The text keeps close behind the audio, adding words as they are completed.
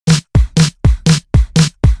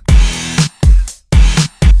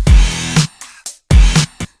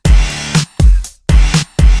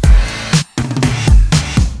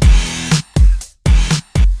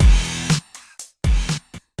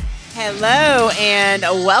Hello and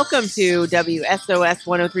welcome to WSOS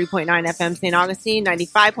 103.9 FM St. Augustine,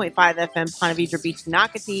 95.5 FM Ponte Vedra Beach,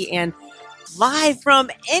 Nocatee, and live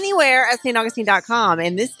from anywhere at staugustine.com.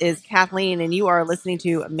 And this is Cathlene, and you are listening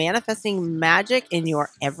to Manifesting Magic in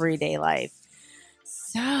Your Everyday Life.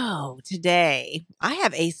 So today I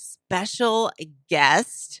have a special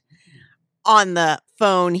guest on the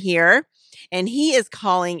phone here. And he is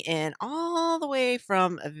calling in all the way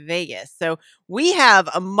from Vegas. So we have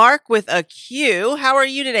a Mark with a Q. How are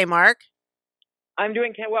you today, Mark? I'm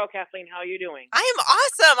doing well, Cathlene. How are you doing? I am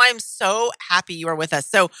awesome. I'm so happy you are with us.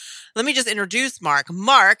 So let me just introduce Mark.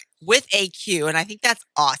 Mark with a Q. And I think that's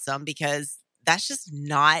awesome because that's just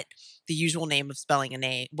not the usual name of spelling a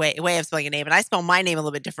name, way of spelling a name. And I spell my name a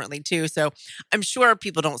little bit differently too. So I'm sure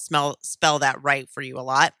people don't spell that right for you a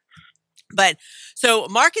lot. But so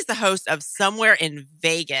Mark is the host of Somewhere in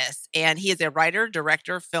Vegas, and he is a writer,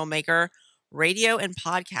 director, filmmaker, radio, and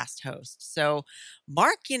podcast host. So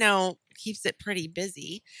Mark, keeps it pretty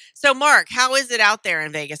busy. So Mark, how is it out there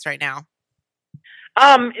in Vegas right now?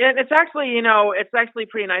 It's actually, it's actually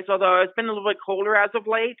pretty nice, although it's been a little bit colder as of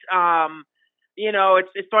late.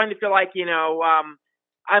 It's starting to feel like,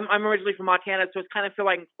 I'm originally from Montana, so it's kind of feel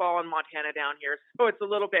like fall in Montana down here. So it's a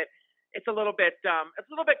little bit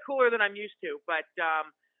cooler than I'm used to, but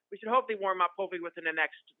we should hopefully warm up within the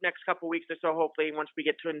next couple of weeks or so, hopefully once we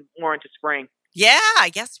get more into spring. Yeah, I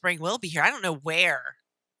guess spring will be here. I don't know where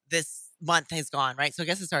this month has gone, right? So I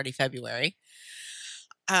guess it's already February.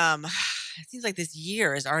 It seems like this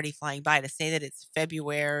year is already flying by. To say that it's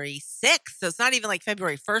February 6th, so it's not even like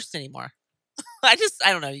February 1st anymore. I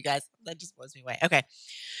don't know, you guys. That just blows me away. Okay.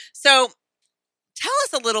 So tell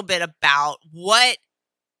us a little bit about what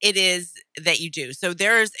it is that you do. So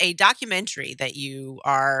there's a documentary that you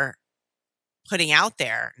are putting out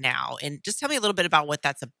there now, and just tell me a little bit about what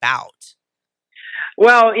that's about.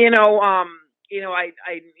 Well, I'm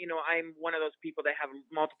one of those people that have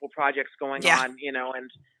multiple projects going on,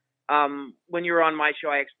 and when you were on my show,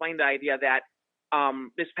 I explained the idea that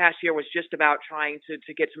this past year was just about trying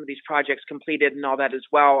to get some of these projects completed and all that as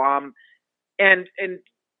well. And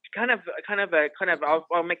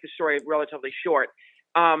I'll make the story relatively short.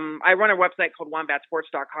 I run a website called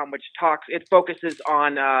wombatsports.com, which focuses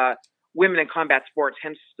on women in combat sports,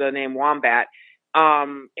 hence the name Wombat.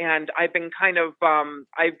 And I've been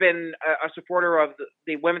a supporter of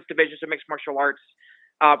the women's divisions of mixed martial arts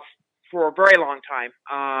for a very long time,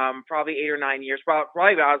 probably 8 or 9 years,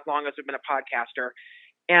 probably about as long as I've been a podcaster.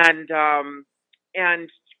 And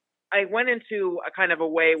I went into a kind of a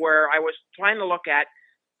way where I was trying to look at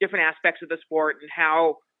different aspects of the sport and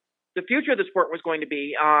how the future of the sport was going to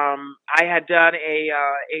be. I had done a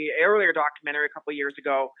earlier documentary a couple of years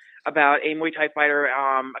ago about a Muay Thai fighter,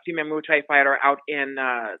 a female Muay Thai fighter out in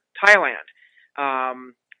Thailand,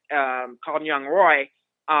 called Young Roy,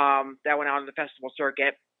 that went out on the festival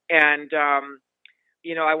circuit. And I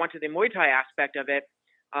went to the Muay Thai aspect of it.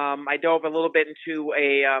 I dove a little bit into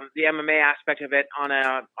the MMA aspect of it on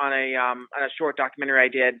a short documentary I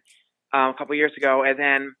did a couple of years ago, and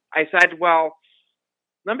then I said, well,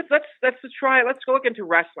 let's go look into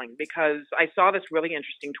wrestling, because I saw this really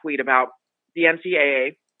interesting tweet about the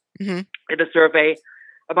NCAA did a survey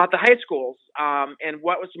about the high schools and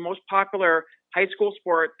what was the most popular high school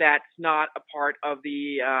sport that's not a part of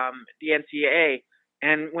the NCAA,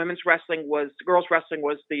 and girls wrestling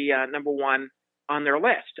was the number one on their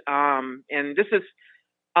list. And this is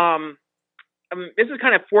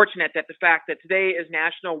kind of fortunate that the fact that today is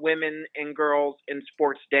National Women and Girls in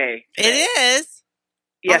Sports Day. It is.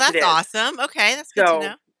 Yes, that's it is. Awesome. Okay, that's good to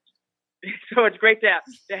know. So it's great to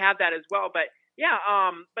have that as well. But yeah,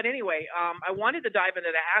 but anyway, I wanted to dive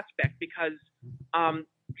into that aspect because,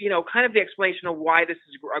 kind of the explanation of why this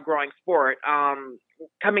is a growing sport.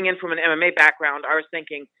 Coming in from an MMA background, I was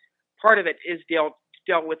thinking part of it is dealt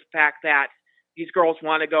with the fact that these girls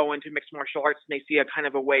want to go into mixed martial arts, and they see a kind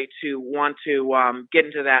of a way to want to get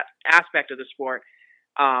into that aspect of the sport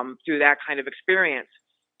through that kind of experience.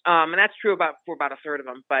 And that's true for about a third of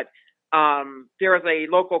them. But there was a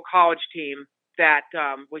local college team that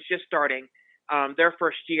was just starting their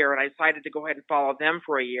first year, and I decided to go ahead and follow them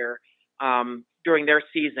for a year during their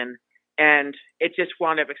season. And it just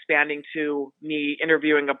wound up expanding to me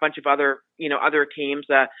interviewing a bunch of other teams,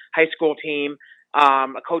 a high school team,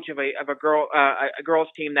 a coach of a girls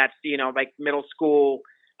team that's like middle school,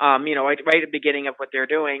 right at the beginning of what they're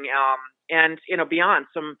doing, and beyond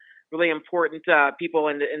some really important people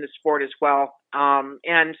in the sport as well.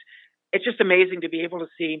 And it's just amazing to be able to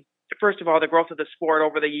see, first of all, the growth of the sport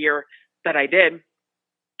over the year that I did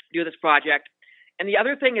do this project. And the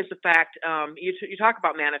other thing is the fact you talk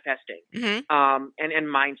about manifesting and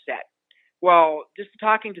mindset. Well, just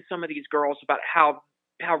talking to some of these girls about how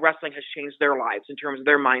wrestling has changed their lives in terms of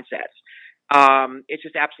their mindsets. It's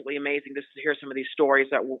just absolutely amazing just to hear some of these stories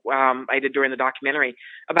that I did during the documentary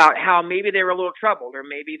about how maybe they were a little troubled, or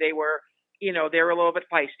maybe they were, they were a little bit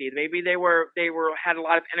feisty. Maybe they were had a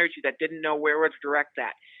lot of energy that didn't know where to direct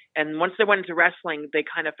that. And once they went into wrestling, they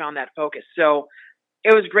kind of found that focus. So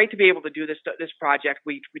it was great to be able to do this project.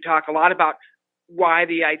 We talk a lot about why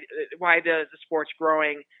the sport's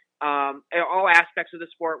growing, all aspects of the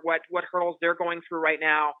sport, what hurdles they're going through right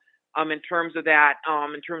now, in terms of that,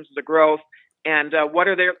 in terms of the growth, and what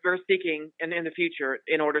are they're seeking in the future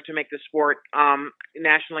in order to make the sport,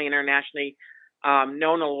 nationally, internationally,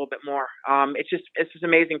 known a little bit more. It's just an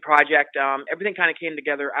amazing project. Everything kind of came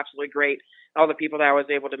together absolutely great. All the people that I was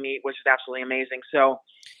able to meet, which is absolutely amazing. So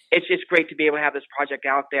it's just great to be able to have this project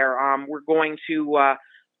out there. We're going to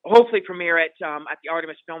hopefully premiere it at the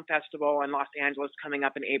Artemis Film Festival in Los Angeles coming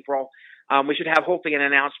up in April. We should have hopefully an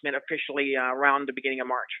announcement officially around the beginning of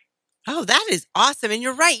March. Oh, that is awesome. And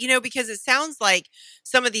you're right, because it sounds like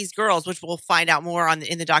some of these girls, which we'll find out more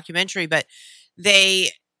in the documentary, but they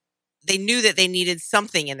knew that they needed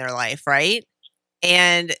something in their life, right?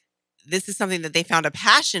 And this is something that they found a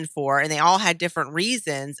passion for, and they all had different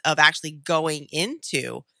reasons of actually going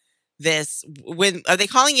into this. Are they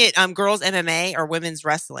calling it girls MMA or women's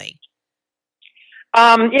wrestling? They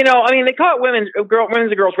call it women's and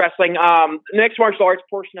girls wrestling. The mixed martial arts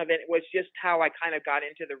portion of it was just how I kind of got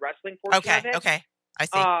into the wrestling portion of it. Okay, I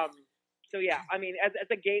see. So yeah, as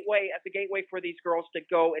a gateway for these girls to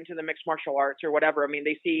go into the mixed martial arts or whatever.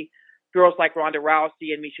 They see girls like Ronda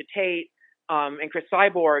Rousey and Misha Tate, and Chris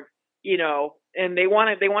Cyborg, and they want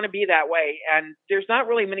to be that way. And there's not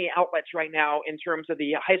really many outlets right now in terms of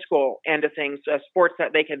the high school end of things, sports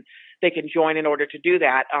that they can join in order to do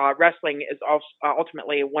that. Wrestling is also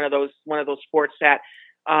ultimately one of those sports that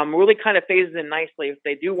really kind of phases in nicely if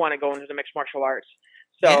they do want to go into the mixed martial arts.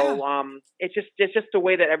 So it's just the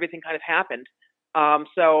way that everything kind of happened.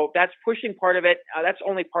 So that's pushing part of it. That's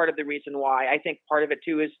only part of the reason why. I think part of it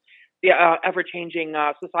too is the ever-changing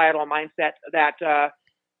societal mindset that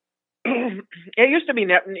it used to be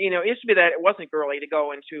that it wasn't girly to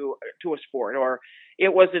go into a sport, or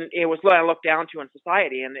it was looked down to in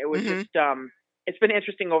society, and it was just it's been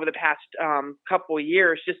interesting over the past couple of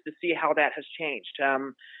years just to see how that has changed.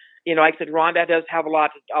 Like I said, Ronda does have a lot.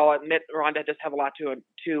 I'll admit, Ronda does have a lot to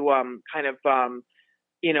kind of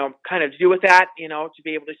do with that. To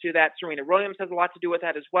be able to do that. Serena Williams has a lot to do with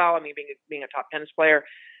that as well. Being a top tennis player.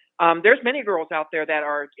 There's many girls out there that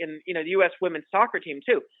are in the U.S. women's soccer team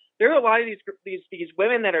too. There are a lot of these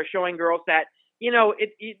women that are showing girls that you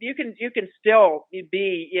can still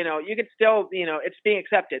be it's being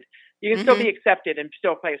accepted. You can still be accepted and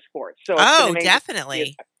still play sports. So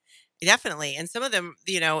definitely. And some of them,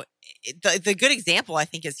 the good example I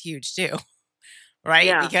think is huge too, right?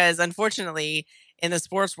 Yeah. Because unfortunately in the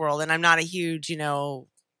sports world, and I'm not a huge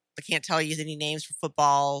I can't tell you any names for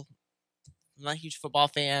football. I'm not a huge football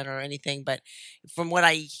fan or anything, but from what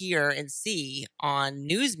I hear and see on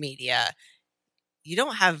news media, you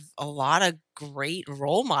don't have a lot of great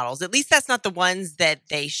role models. At least that's not the ones that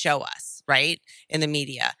they show us, right, in the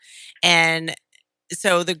media. And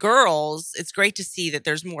so the girls, it's great to see that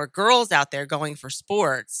there's more girls out there going for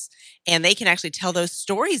sports, and they can actually tell those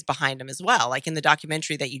stories behind them as well, like in the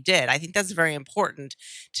documentary that you did. I think that's very important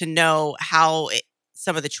to know how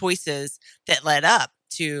some of the choices that led up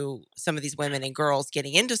to some of these women and girls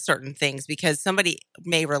getting into certain things, because somebody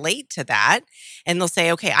may relate to that and they'll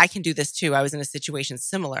say, okay, I can do this too. I was in a situation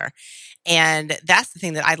similar. And that's the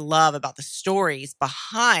thing that I love about the stories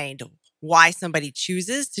behind why somebody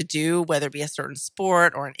chooses to do, whether it be a certain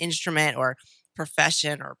sport or an instrument or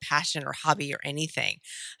profession or passion or hobby or anything.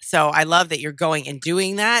 So I love that you're going and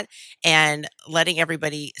doing that and letting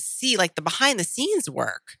everybody see like the behind the scenes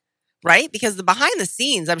work. Right? Because the behind the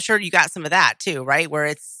scenes, I'm sure you got some of that too, right? Where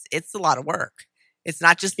it's a lot of work. It's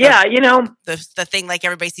not just the thing like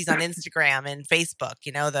everybody sees on Instagram and Facebook,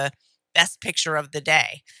 the best picture of the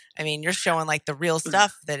day. You're showing like the real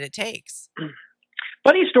stuff that it takes.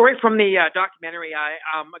 Funny story from the documentary.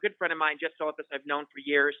 A good friend of mine, Jess Philippus, I've known for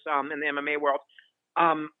years in the MMA world.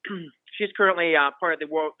 She's currently part of the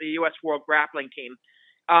U.S. World Grappling Team.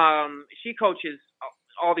 She coaches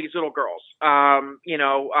all these little girls, and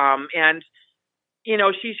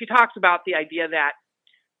she talks about the idea that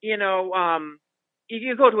you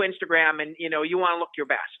go to Instagram and you want to look your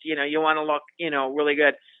best, you want to look really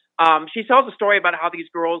good. She tells a story about how these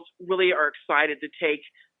girls really are excited to take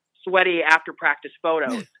sweaty after practice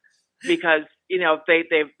photos because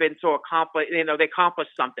they've been so accomplished, they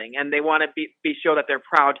accomplished something, and they want to be show that they're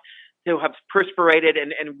proud who have perspirated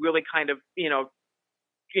and really kind of,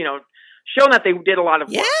 shown that they did a lot of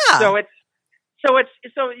work. Yeah.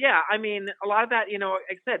 So yeah, I mean, a lot of that, like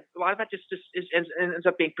I said, a lot of that just ends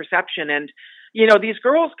up being perception. And, these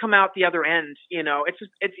girls come out the other end, it's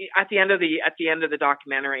at the end of the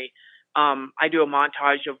documentary. I do a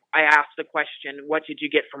montage of, I ask the question, what did you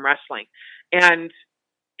get from wrestling? And,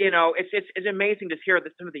 it's amazing to hear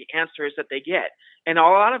some of the answers that they get. And a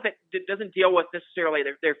lot of it doesn't deal with necessarily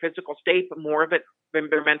their physical state, but more of it,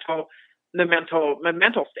 their mental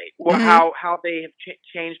state, or how they have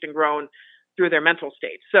changed and grown through their mental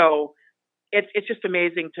state. So it's just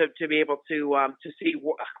amazing to be able to see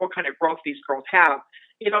what kind of growth these girls have.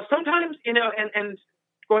 Sometimes, and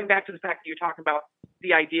going back to the fact that you're talking about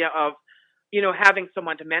the idea of, having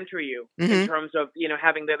someone to mentor you in terms of,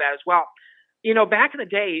 having that as well. Back in the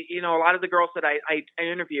day, a lot of the girls that I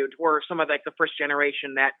interviewed were some of like the first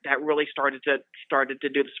generation that really started to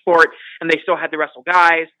do the sport, and they still had to wrestle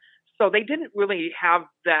guys. So they didn't really have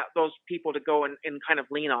those people to go and kind of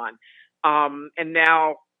lean on. And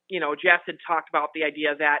now, Jess had talked about the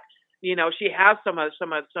idea that, she has some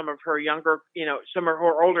of her younger, some of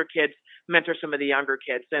her older kids mentor some of the younger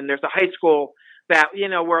kids. And there's a high school that,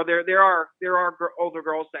 where there are older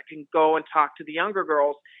girls that can go and talk to the younger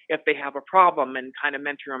girls if they have a problem and kind of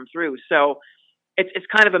mentor them through. So it's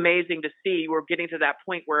kind of amazing to see we're getting to that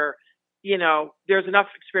point where, there's enough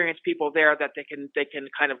experienced people there that they can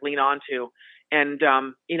kind of lean on to. And,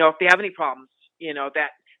 if they have any problems, that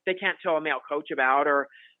they can't tell a male coach about, or,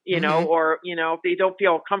 if they don't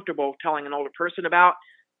feel comfortable telling an older person about,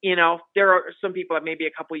 there are some people that may be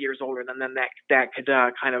a couple years older than them that could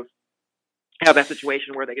kind of have that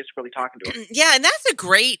situation where they just really talking to them. Yeah. And that's a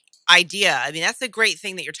great idea. I mean, that's a great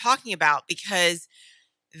thing that you're talking about, because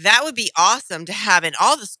that would be awesome to have in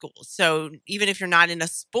all the schools. So even if you're not in a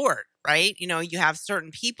sport, right? You have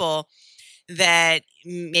certain people that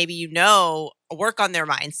maybe, work on their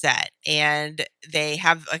mindset, and they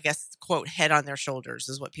have, I guess, quote, head on their shoulders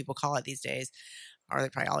is what people call it these days. Or they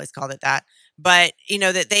probably always called it that. But,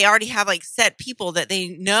 that they already have like set people that they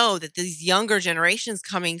know that these younger generations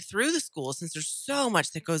coming through the school, since there's so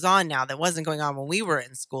much that goes on now that wasn't going on when we were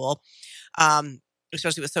in school,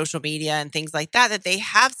 especially with social media and things like that, that they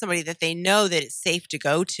have somebody that they know that it's safe to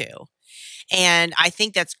go to. And I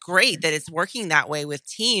think that's great that it's working that way with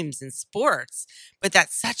teams and sports, but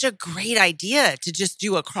that's such a great idea to just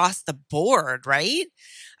do across the board, right?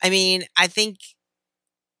 I mean, I think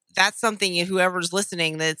that's something, whoever's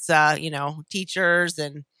listening, that's, teachers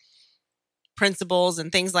and principals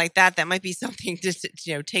and things like that, that might be something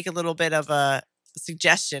to, take a little bit of a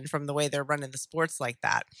suggestion from the way they're running the sports like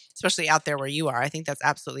that, especially out there where you are. I think that's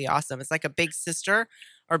absolutely awesome. It's like a big sister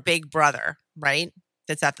or big brother, right?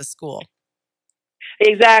 That's at the school.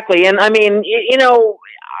 Exactly. And I mean,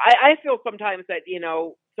 I feel sometimes that,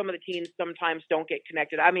 some of the teens sometimes don't get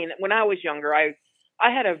connected. I mean, when I was younger, I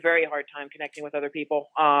had a very hard time connecting with other people.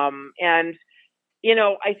 And,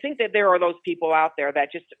 I think that there are those people out there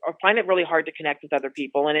that just find it really hard to connect with other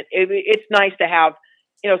people. And it's nice to have,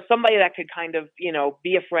 somebody that could kind of,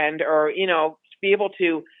 be a friend, or, be able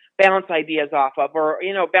to bounce ideas off of, or,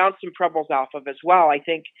 bounce some troubles off of as well. I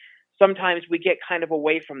think sometimes we get kind of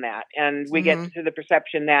away from that, and we get to the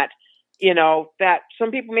perception that, that some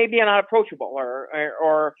people may be not approachable,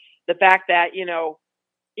 or the fact that,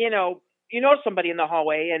 somebody in the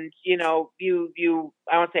hallway, and, you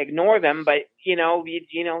I won't say ignore them, but, you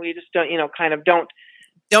just don't, kind of don't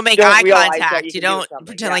make eye contact. You don't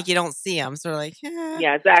pretend like you don't see them. Sort of like,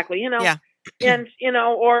 yeah, exactly. Yeah. And,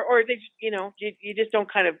 or they, you just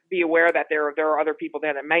don't kind of be aware that there are other people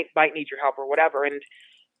that might need your help or whatever. And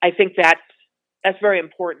I think that's very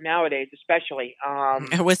important nowadays, especially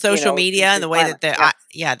with social media and the way that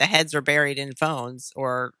the heads are buried in phones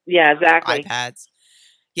or exactly iPads.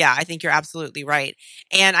 Yeah, I think you're absolutely right.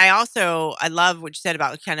 And I love what you said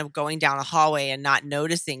about kind of going down a hallway and not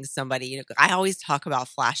noticing somebody. I always talk about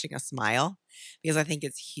flashing a smile, because I think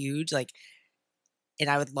it's huge. Like, and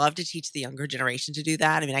I would love to teach the younger generation to do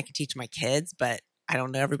that. I mean, I can teach my kids, but I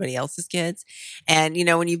don't know everybody else's kids. And,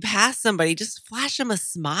 when you pass somebody, just flash them a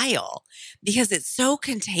smile, because it's so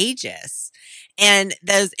contagious. And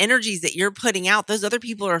those energies that you're putting out, those other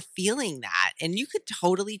people are feeling that. And you could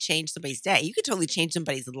totally change somebody's day. You could totally change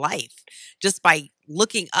somebody's life just by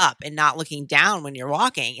looking up and not looking down when you're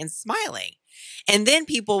walking and smiling. And then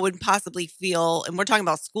people would possibly feel, and we're talking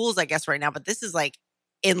about schools, I guess, right now, but this is like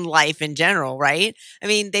in life in general, right? I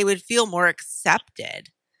mean, they would feel more accepted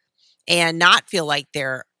and not feel like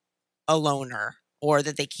they're a loner, or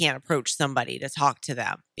that they can't approach somebody to talk to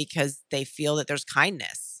them, because they feel that there's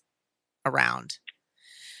kindness around.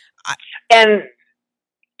 And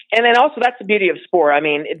And then also that's the beauty of sport. I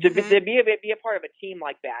mean, to be a part of a team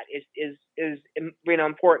like that is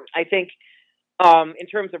important. I think in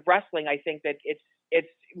terms of wrestling, I think that it's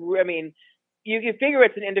I mean, you figure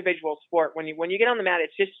it's an individual sport when you get on the mat.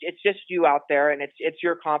 It's just you out there, and it's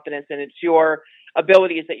your confidence and it's your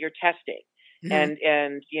abilities that you're testing, and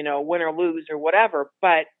win or lose or whatever.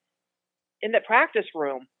 But in the practice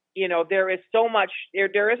room, there is so much.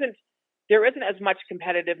 There isn't as much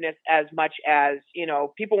competitiveness as much as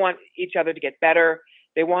people want each other to get better.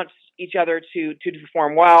 They want each other to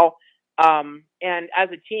perform well, and as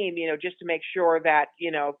a team, just to make sure that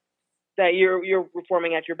that you're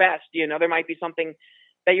performing at your best. There might be something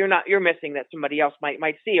that you're missing that somebody else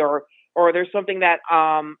might see, or there's something that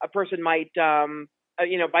a person might know.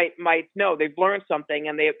 They've learned something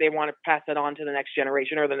and they want to pass it on to the next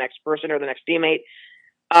generation or the next person or the next teammate.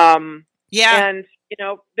 And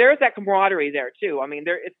there's that camaraderie there too. I mean,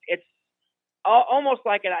 it's almost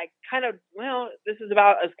like this is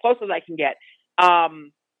about as close as I can get.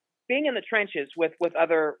 Being in the trenches with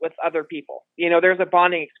other people, there's a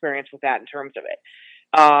bonding experience with that in terms of it.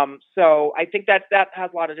 So I think that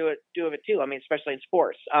has a lot to do with it too. I mean, especially in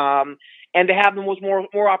sports, and to have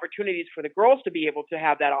more opportunities for the girls to be able to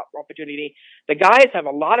have that opportunity. The guys have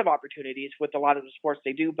a lot of opportunities with a lot of the sports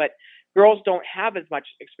they do, but girls don't have as much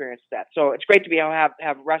experience with that. So it's great to be able to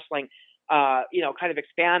have wrestling, kind of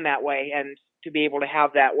expand that way, and to be able to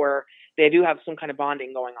have that where they do have some kind of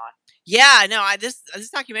bonding going on. Yeah, no, this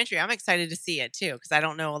documentary, I'm excited to see it too, because I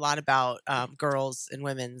don't know a lot about girls and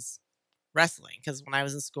women's wrestling, because when I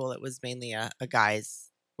was in school, it was mainly a guy's.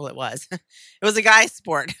 Well, it was. It was a guy's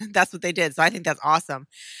sport. That's what they did. So I think that's awesome.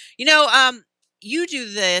 You do a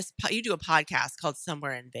podcast called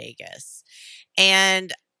Somewhere in Vegas,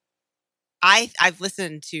 and I've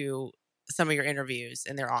listened to some of your interviews,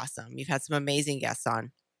 and they're awesome. You've had some amazing guests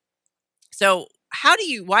on. So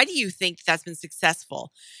why do you think that's been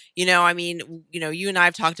successful? I mean, you and I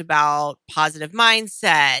have talked about positive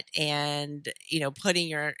mindset and, putting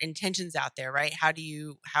your intentions out there, right? How do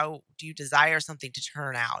you desire something to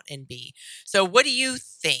turn out and be? So what do you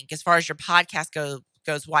think, as far as your podcast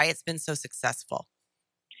goes, why it's been so successful?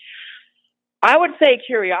 I would say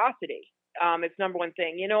curiosity. It's number one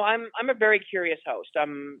thing. I'm a very curious host. I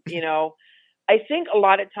think a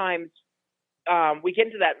lot of times, we get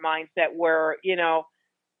into that mindset where,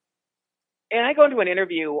 and I go into an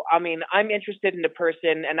interview, I mean, I'm interested in the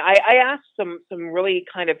person, and I ask some really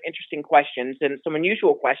kind of interesting questions and some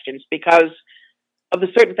unusual questions because of the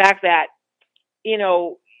certain fact that,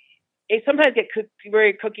 it sometimes get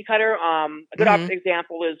very cookie cutter. A good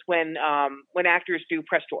example is when actors do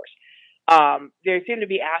press tours. They seem to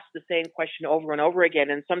be asked the same question over and over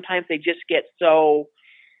again, and sometimes they just get so,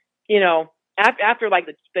 after like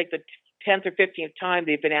the 10th or 15th time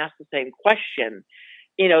they've been asked the same question,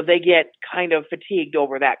 they get kind of fatigued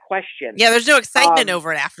over that question. Yeah, there's no excitement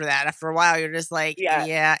over it after that. After a while, you're just like,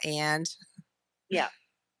 and and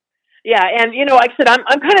like I said,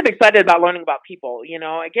 I'm kind of excited about learning about people.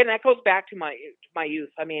 Again, that goes back to my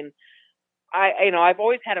youth. I mean, I've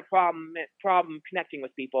always had a problem connecting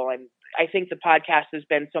with people, and I think the podcast has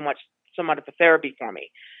been somewhat of a therapy for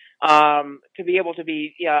me. To be able to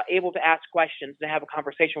ask questions and have a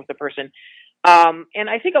conversation with the person. And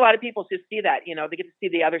I think a lot of people just see that, they get to see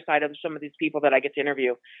the other side of some of these people that I get to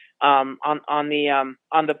interview, on the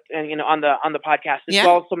podcast, as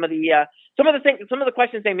well as some of the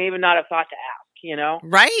questions they may even not have thought to ask,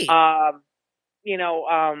 Right.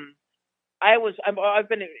 I've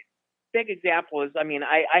been a big example is, I mean,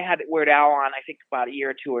 I had Weird Al on, I think about a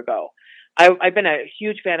year or two ago. I've been a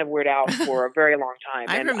huge fan of Weird Al for a very long time.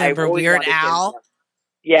 I remember Weird Al.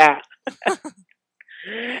 Yeah.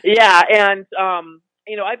 Yeah. And,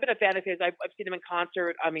 I've been a fan of his. I've seen him in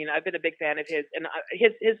concert. I mean, I've been a big fan of his, and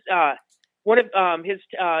one of his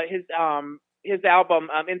album,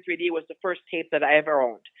 in 3D, was the first tape that I ever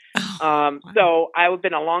owned. Wow. So I've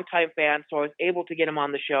been a long time fan. So I was able to get him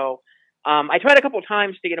on the show. I tried a couple of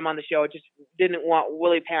times to get him on the show. It just didn't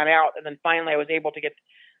really pan out. And then finally I was able to get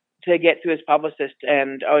through his publicist,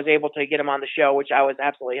 and I was able to get him on the show, which I was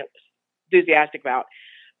absolutely enthusiastic about.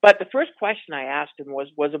 But the first question I asked him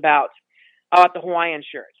was about the Hawaiian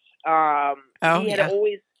shirts.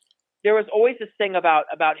 There was always this thing about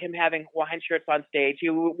him having Hawaiian shirts on stage.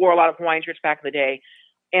 He wore a lot of Hawaiian shirts back in the day,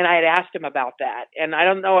 and I had asked him about that. And I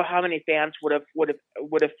don't know how many fans would have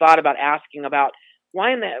thought about asking about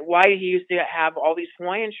why he used to have all these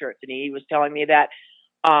Hawaiian shirts. And he was telling me that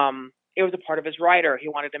it was a part of his rider. He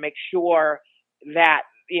wanted to make sure that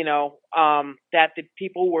that the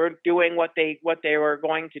people were doing what they were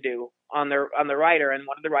going to do on the rider, and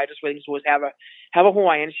one of the riders' things was have a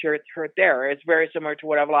Hawaiian shirt there. It's very similar to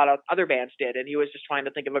what a lot of other bands did, and he was just trying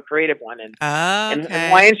to think of a creative one, and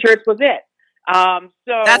Hawaiian shirts was it. So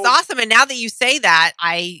that's awesome. And now that you say that,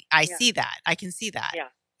 I see that. I can see that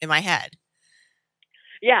in my head.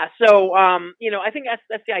 Yeah. So, I think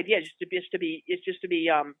that's the idea, just to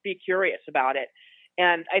be curious about it.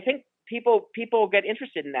 And I think people get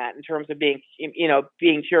interested in that in terms of being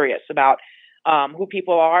curious about, who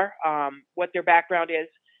people are, what their background is,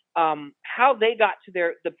 how they got to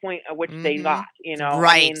the point at which they got, Right.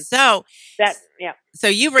 I mean, so that, So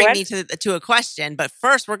you bring me to a question, but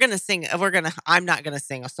first I'm not going to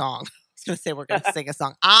sing a song. I was going to say we're going to sing a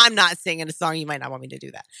song. I'm not singing a song. You might not want me to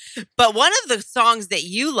do that. But one of the songs that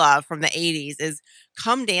you love from the 80s is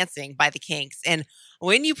Come Dancing by the Kinks. And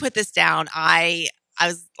when you put this down, I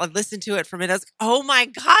listened to it from it. I was like, oh my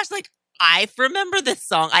gosh, like I remember this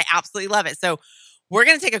song. I absolutely love it. So we're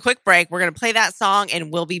going to take a quick break. We're going to play that song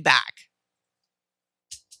and we'll be back.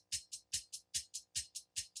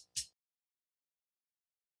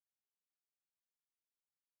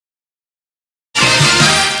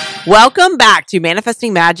 Welcome back to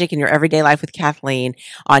Manifesting Magic in Your Everyday Life with Cathlene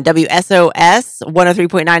on WSOS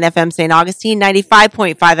 103.9 FM St. Augustine,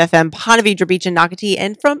 95.5 FM Ponte Vedra Beach and Nocatee,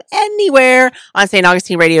 and from anywhere on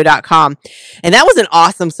StAugustineRadio.com. And that was an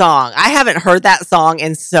awesome song. I haven't heard that song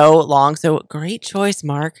in so long, so great choice,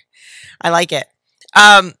 Mark. I like it.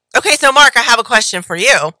 Okay, so Mark, I have a question for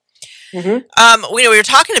you. Mm-hmm. We were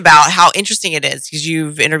talking about how interesting it is because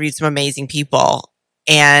you've interviewed some amazing people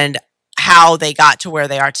and how they got to where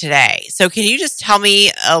they are today. So can you just tell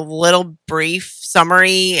me a little brief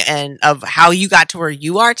summary of how you got to where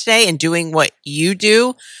you are today and doing what you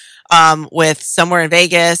do with Somewhere in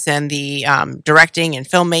Vegas and the directing and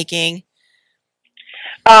filmmaking?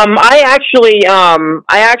 I actually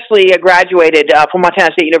graduated from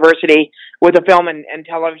Montana State University with a film and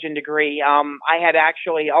television degree. I had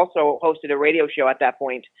actually also hosted a radio show at that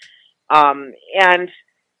point. And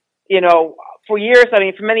for years,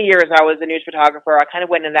 for many years, I was a news photographer. I kind of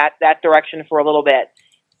went in that direction for a little bit.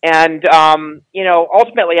 And,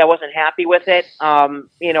 ultimately I wasn't happy with it.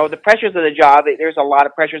 The pressures of the job, there's a lot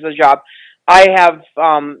of pressures of the job. I have,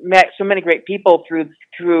 met so many great people through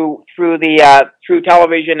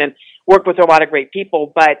television and worked with a lot of great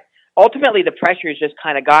people, but ultimately the pressures just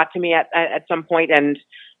kind of got to me at some point. And,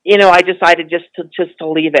 I decided just to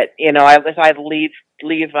leave it. I decided to leave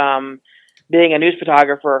being a news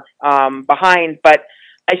photographer behind, but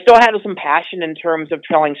I still had some passion in terms of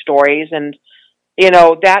telling stories, and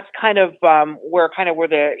that's kind of where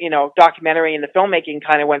the documentary and the filmmaking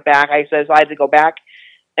kind of went back. I had to go back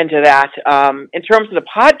into that. In terms of the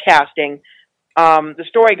podcasting, the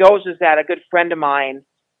story goes is that a good friend of mine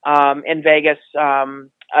in Vegas,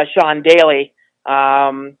 Sean Daly,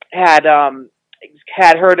 had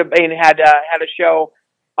heard of and had a show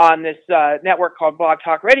on this network called Blog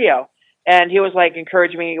Talk Radio. And he was like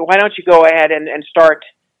encouraging me, why don't you go ahead and start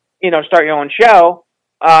your own show?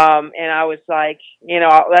 And I was like,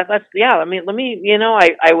 let me,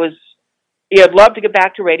 I'd love to get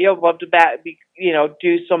back to radio. I'd love to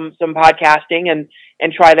do some podcasting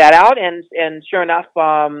and try that out. And sure enough,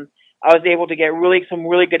 I was able to get some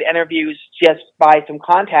really good interviews just by some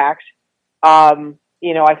contacts. I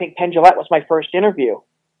think Penn Jillette was my first interview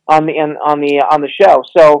on the show.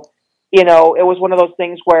 So, it was one of those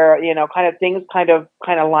things where, things kind of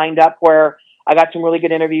lined up where I got some really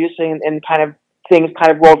good interviews and things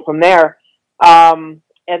kind of rolled from there. And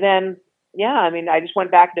then, I just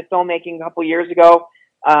went back to filmmaking a couple years ago.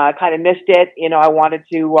 Kind of missed it. I wanted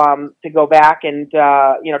to go back and,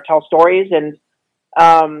 tell stories, and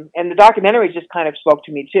the documentary just kind of spoke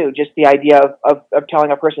to me too. Just the idea of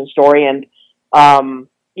telling a person's story, and,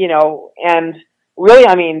 and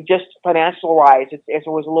really, just financial wise, it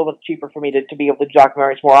was a little bit cheaper for me to be able to do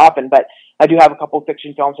documentaries more often, but I do have a couple of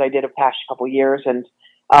fiction films I did the past couple of years, and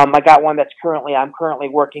I got one I'm currently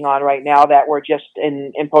working on right now that we're just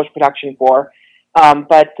in post-production for.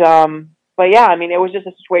 But yeah, it was just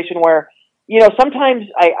a situation where, sometimes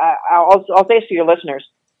I'll say this to your listeners,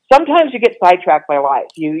 sometimes you get sidetracked by life.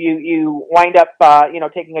 You wind up,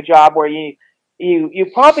 taking a job where you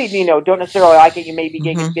probably, don't necessarily like it. You may be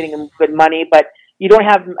getting good money, but you don't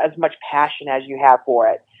have as much passion as you have for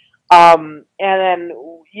it. And then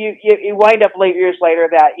you wind up years later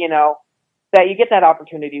that, that you get that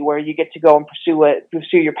opportunity where you get to go and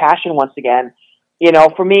pursue your passion once again.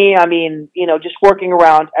 For me, just working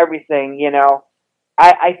around everything,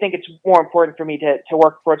 I think it's more important for me to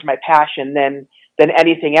work towards my passion than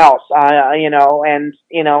anything else. And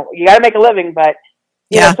you got to make a living, but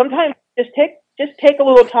Yeah. Sometimes just take a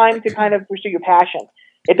little time to kind of pursue your passion.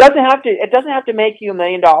 It doesn't have to make you $1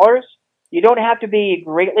 million. You don't have to be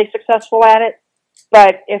greatly successful at it,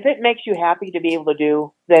 but if it makes you happy to be able to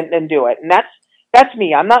do, then do it. And that's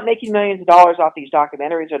me. I'm not making millions of dollars off these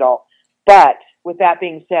documentaries at all. But with that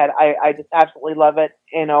being said, I just absolutely love it.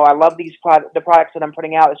 I love the products that I'm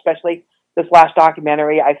putting out, especially this last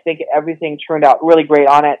documentary. I think everything turned out really great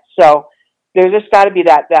on it. So there's just got to be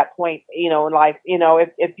that point, in life.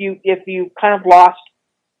 If you kind of lost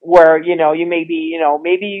where you may be,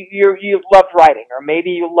 maybe you loved writing, or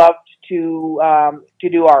maybe you loved to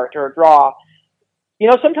do art or draw.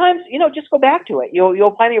 Sometimes just go back to it.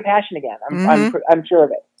 You'll find your passion again. I'm sure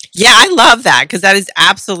of it. Yeah, I love that, because that is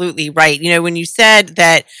absolutely right. When you said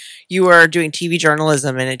that you were doing TV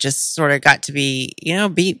journalism and it just sort of got to be a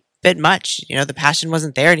bit much. The passion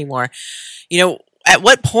wasn't there anymore. At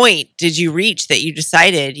what point did you reach that you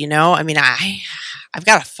decided, I've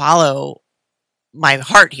got to follow my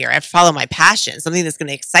heart here. I have to follow my passion, something that's going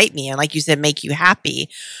to excite me and, like you said, make you happy.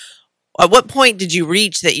 At what point did you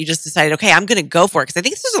reach that you just decided, okay, I'm going to go for it? Because I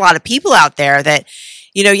think there's a lot of people out there that,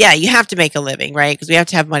 yeah, you have to make a living, right? Because we have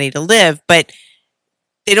to have money to live, but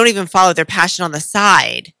they don't even follow their passion on the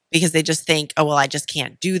side because they just think, oh, well, I just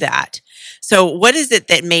can't do that. So what is it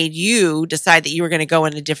that made you decide that you were going to go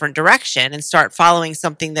in a different direction and start following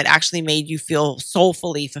something that actually made you feel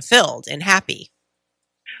soulfully fulfilled and happy?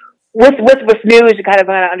 With news, you kind of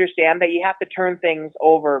understand that you have to turn things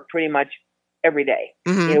over pretty much every day,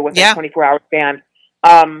 within a 24-hour span.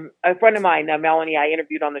 A friend of mine, Melanie, I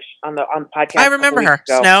interviewed on the podcast. I remember her.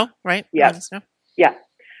 Snow, right? Yeah. Snow. Yeah.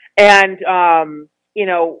 And,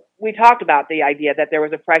 we talked about the idea that there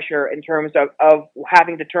was a pressure in terms of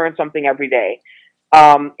having to turn something every day.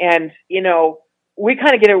 And, we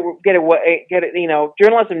kind of get it,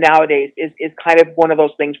 journalism nowadays is kind of one of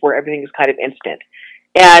those things where everything is kind of instant.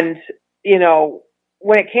 And,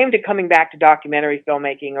 when it came to coming back to documentary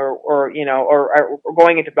filmmaking or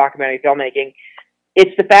going into documentary filmmaking,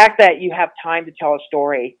 it's the fact that you have time to tell a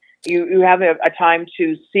story. You have a time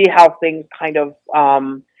to see how things kind of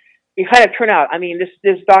turn out. I mean,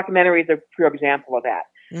 this documentary is a pure example of that.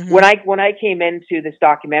 Mm-hmm. When I came into this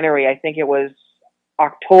documentary, I think it was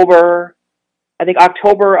October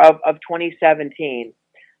of 2017,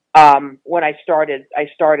 when I started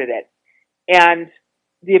it. And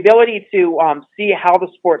the ability to see how the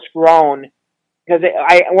sport's grown, because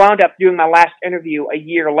I wound up doing my last interview a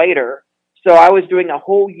year later. So I was doing a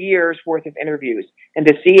whole year's worth of interviews, and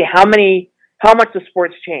to see how much the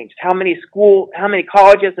sport's changed, how many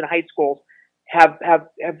colleges and high schools have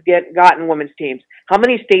gotten women's teams, how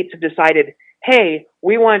many states have decided, hey,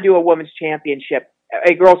 we want to do a women's championship,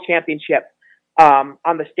 a girls' championship on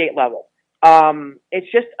the state level.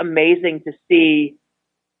 It's just amazing to see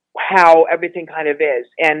how everything kind of is.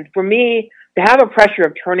 And for me, to have a pressure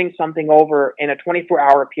of turning something over in a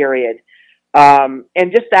 24-hour period,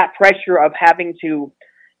 and just that pressure of having to,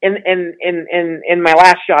 in my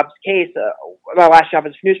last job's case, my last job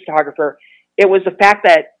as a news photographer, it was the fact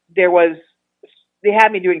that they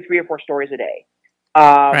had me doing 3 or 4 stories a day,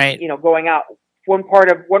 right. Going out one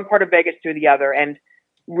part of Vegas to the other. And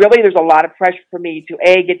really there's a lot of pressure for me to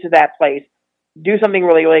get to that place, do something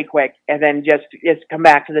really, really quick, and then just come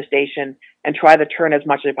back to the station and try to turn as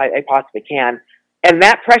much as I possibly can. And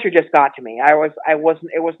that pressure just got to me. It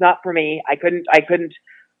was not for me. I couldn't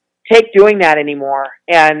take doing that anymore.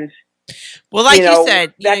 And well, like you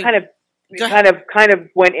said, that kind of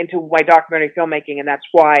went into my documentary filmmaking, and that's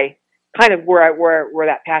why kind of where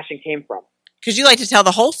that passion came from. Because you like to tell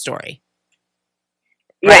the whole story.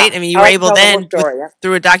 Right? Yeah, I mean, you were able then,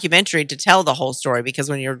 through a documentary, to tell the whole story, because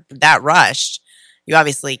when you're that rushed, you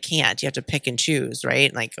obviously can't. You have to pick and choose,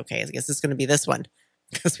 right? Like, okay, I guess it's going to be this one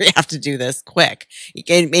because we have to do this quick.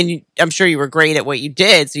 And I'm sure you were great at what you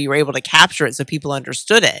did, so you were able to capture it so people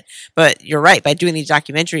understood it. But you're right. By doing these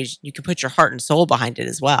documentaries, you can put your heart and soul behind it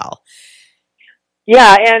as well.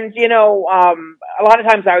 Yeah, and, a lot of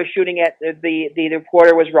times I was shooting it, the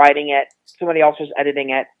reporter was writing it, somebody else was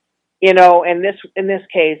editing it. In this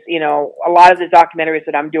case, a lot of the documentaries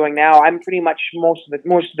that I'm doing now, I'm pretty much most of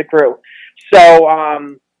the crew. So,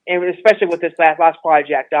 and especially with this last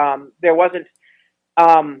project, there wasn't.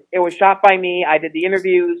 It was shot by me. I did the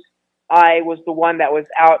interviews. I was the one that was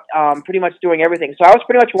out, pretty much doing everything. So I was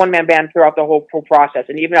pretty much one man band throughout the whole process,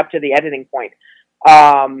 and even up to the editing point.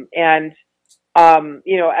 As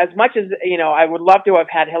much as I would love to have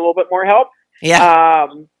had a little bit more help. Yeah.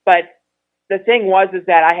 But the thing was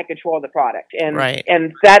that I had control of the product, and right.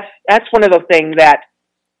 And that's one of the things that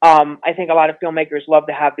I think a lot of filmmakers love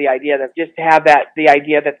to have, the idea that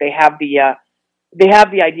they have they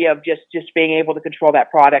have the idea of just being able to control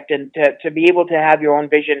that product and to be able to have your own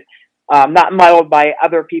vision, not muddled by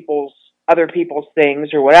other people's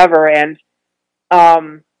things or whatever. And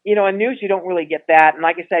in news, you don't really get that. And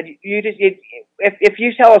like I said, if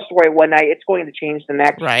you tell a story one night, it's going to change the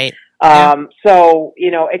next. Right. So,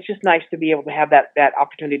 it's just nice to be able to have that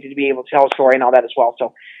opportunity to be able to tell a story and all that as well.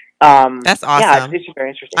 So, that's awesome. Yeah, it's very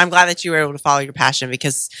interesting. I'm glad that you were able to follow your passion,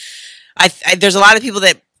 because there's a lot of people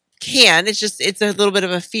that can. It's a little bit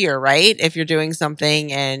of a fear, right? If you're doing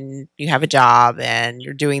something and you have a job and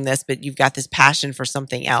you're doing this, but you've got this passion for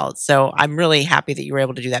something else. So I'm really happy that you were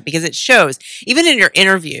able to do that, because it shows even in your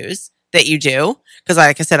interviews that you do. Because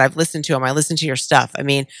like I said, I've listened to them. I listen to your stuff. I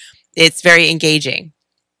mean, it's very engaging,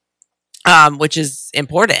 which is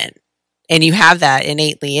important. And you have that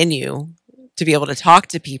innately in you to be able to talk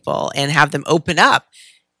to people and have them open up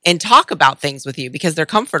and talk about things with you because they're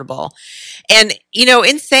comfortable. And,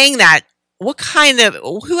 in saying that, who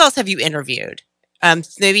else have you interviewed?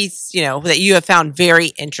 Maybe, that you have found very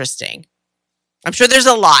interesting. I'm sure there's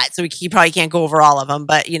a lot, so you probably can't go over all of them,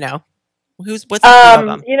 but, what's a few of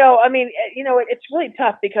them? It's really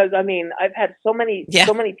tough because, I've had so many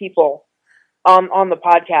people on the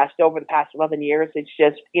podcast over the past 11 years. It's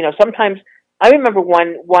just, sometimes I remember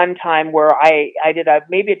one time where I did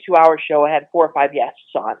maybe a 2-hour show. I had 4 or 5 guests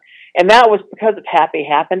on, and that was because of happy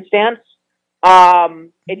happenstance.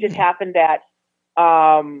 It just happened that,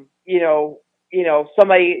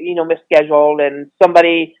 somebody, misscheduled, and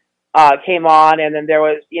somebody came on, and then there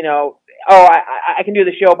was, I can do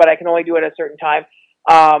the show, but I can only do it at a certain time.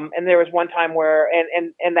 And there was one time where,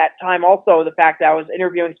 and that time also, the fact that I was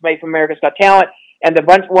interviewing somebody from America's Got Talent, and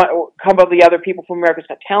couple of the other people from America's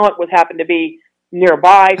Got Talent happened to be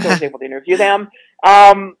nearby, so I was able to interview them.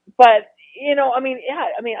 But I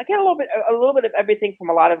get a little bit of everything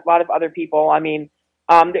from a lot of other people. There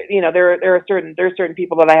are certain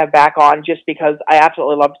people that I have back on just because I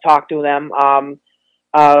absolutely love to talk to them.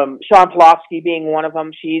 Sean Polofsky being one of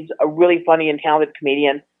them. She's a really funny and talented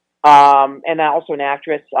comedian, and also an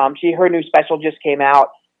actress. Her new special just came out.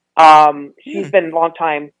 She's been a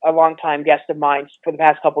long time guest of mine for the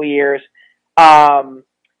past couple of years.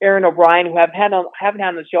 Erin O'Brien, who haven't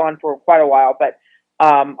had the show on for quite a while, but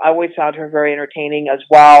I always found her very entertaining as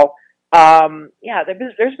well.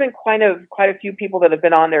 There's been quite a few people that have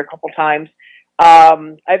been on there a couple times.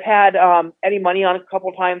 I've had Eddie Money on a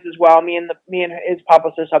couple times as well. Me and his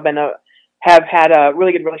publicist have had a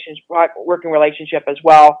really good working relationship as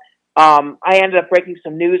well. I ended up breaking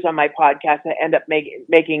some news on my podcast. I ended up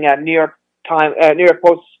making a New York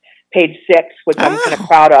Post page 6, which I'm kind of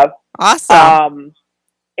proud of. Awesome.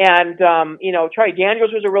 Charlie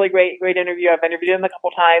Daniels was a really great interview. I've interviewed him a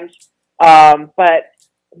couple times. But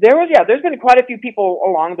there's been quite a few people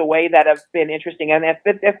along the way that have been interesting. And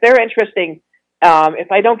if they're interesting,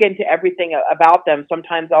 if I don't get into everything about them,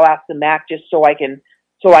 sometimes I'll ask them back just so I can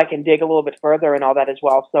dig a little bit further and all that as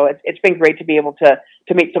well. So it's been great to be able to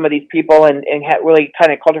meet some of these people and really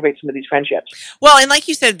kind of cultivate some of these friendships. Well, and like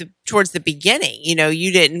you said towards the beginning,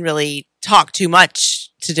 you didn't really talk too much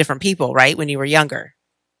to different people, right? When you were younger,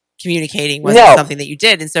 communicating wasn't something that you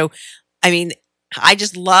did. And so, I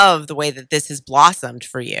just love the way that this has blossomed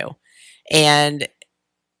for you, and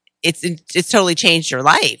it's totally changed your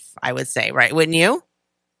life, I would say, right? Wouldn't you?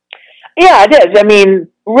 Yeah, it is.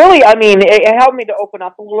 Really, it helped me to open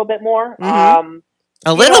up a little bit more. Mm-hmm.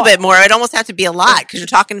 A little bit more. It almost have to be a lot because you're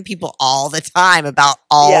talking to people all the time about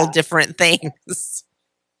all different things.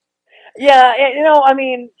 Yeah,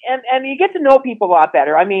 and you get to know people a lot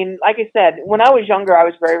better. Like I said, when I was younger, I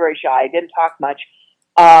was very, very shy. I didn't talk much.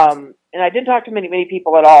 And I didn't talk to many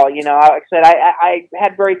people at all. Like I said, I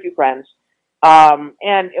had very few friends.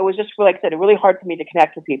 And it was just, like I said, really hard for me to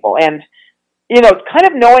connect with people. And, kind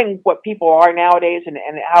of knowing what people are nowadays and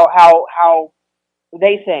how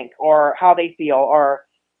they think or how they feel or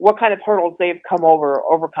what kind of hurdles they've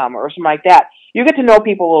overcome or something like that. You get to know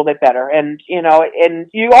people a little bit better. And, and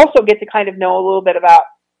you also get to kind of know a little bit about,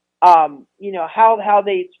 how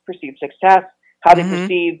they perceive success, how they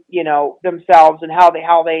perceive, themselves and how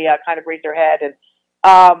they kind of raise their head. And,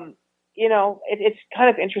 it's kind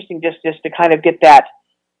of interesting just to kind of get that,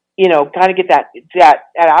 that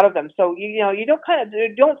out of them. So, you don't kind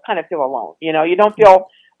of feel alone. You don't feel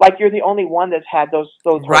like you're the only one that's had those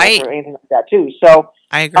right or anything like that too. So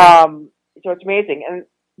I agree. So it's amazing. And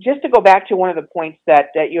just to go back to one of the points that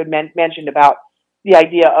you had mentioned about the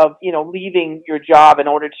idea of, leaving your job in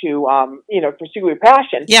order to, pursue your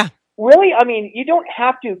passion. Yeah. Really, you don't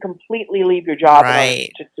have to completely leave your job in order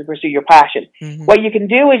to pursue your passion. Mm-hmm. What you can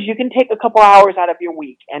do is you can take a couple hours out of your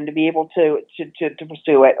week and to be able to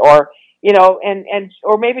pursue it. Or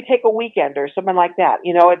or maybe take a weekend or something like that.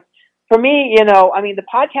 It's for me, I mean, the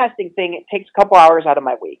podcasting thing, it takes a couple hours out of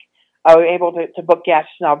my week. I was able to book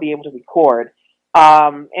guests and I'll be able to record.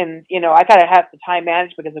 And I gotta have the time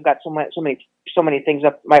managed because I've got so many things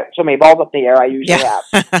so many balls up the air I usually have.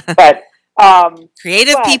 But,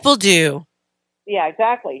 creative people do. Yeah,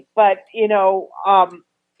 exactly. But,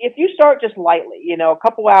 if you start just lightly, a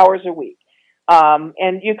couple hours a week,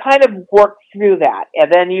 and you kind of work through that,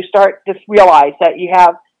 and then you start to realize that you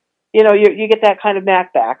have, you get that kind of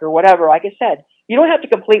knack back or whatever. Like I said, you don't have to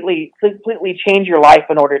completely change your life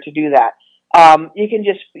in order to do that. You can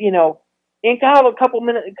just, ink out a couple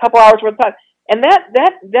hours worth of time, and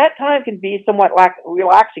that time can be somewhat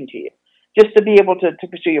relaxing to you, just to be able to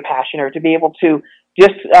pursue your passion, or to be able to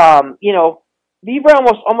just, be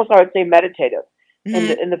almost I would say meditative.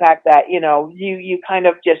 In the fact that, you kind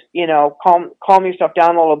of just, calm yourself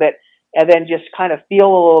down a little bit, and then just kind of feel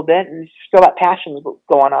a little bit and feel that passion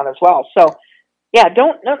going on as well. So, yeah, it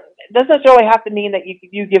doesn't necessarily have to mean that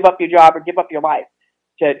you give up your job or give up your life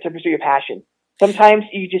to pursue your passion. Sometimes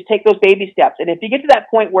you just take those baby steps. And if you get to that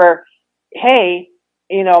point where, hey,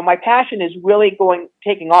 my passion is really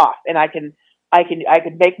taking off, and I could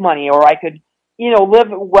make money, or I could, live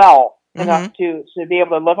well enough to be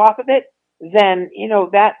able to live off of it, then,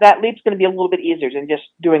 that leap's going to be a little bit easier than just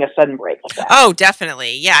doing a sudden break like that. Oh,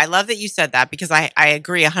 definitely. Yeah, I love that you said that, because I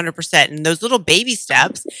agree 100%. And those little baby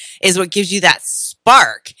steps is what gives you that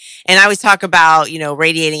spark. And I always talk about,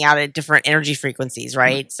 radiating out at different energy frequencies,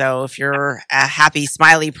 right? So if you're a happy,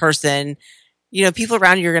 smiley person, people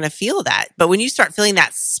around you are going to feel that. But when you start feeling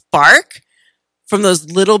that spark from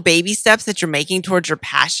those little baby steps that you're making towards your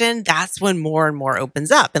passion, that's when more and more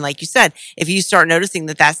opens up. And like you said, if you start noticing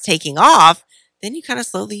that that's taking off, then you kind of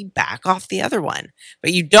slowly back off the other one.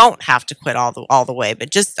 But you don't have to quit all the way. But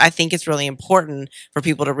just, I think it's really important for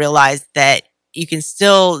people to realize that you can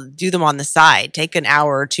still do them on the side. Take an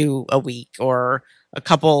hour or two a week, or a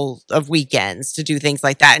couple of weekends to do things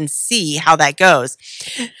like that, and see how that goes.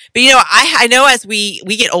 But, I know as we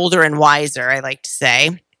get older and wiser, I like to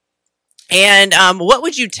say. And what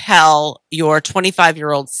would you tell your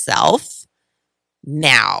 25-year-old self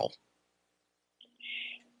now,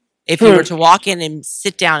 if you were to walk in and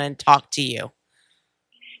sit down and talk to you?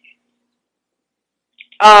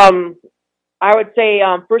 I would say,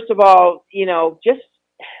 first of all, just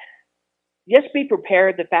be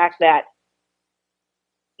prepared. The fact that,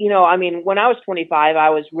 I mean, when I was 25,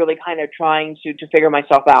 I was really kind of trying to figure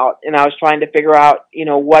myself out, and I was trying to figure out,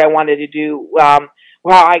 what I wanted to do,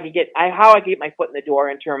 how I could get my foot in the door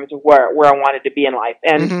in terms of where I wanted to be in life.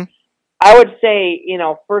 And I would say,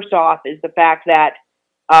 first off is the fact that,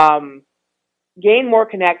 gain more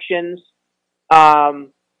connections,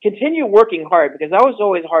 continue working hard, because I was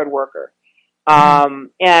always a hard worker. And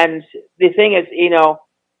the thing is, if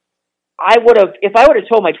I would have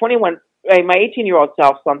told my 18-year-old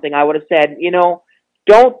self something, I would have said,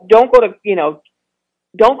 don't go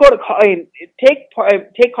to college,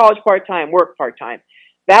 take college part-time, work part-time.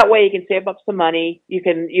 That way you can save up some money. You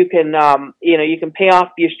can pay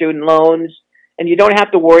off your student loans, and you don't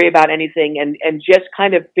have to worry about anything, and just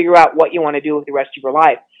kind of figure out what you want to do with the rest of your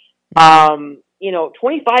life.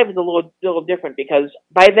 25 is a little different, because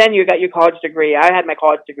by then you got your college degree. I had my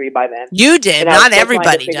college degree by then. You did. Not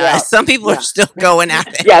everybody does. Some people are still going at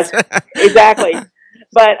it. Yes, exactly.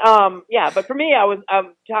 But but for me, I was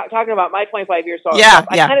talking about my 25 years old. I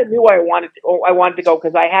kind of knew where I wanted to go,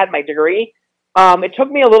 because I had my degree. It took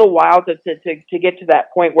me a little while to get to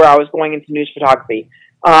that point where I was going into news photography.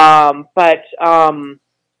 But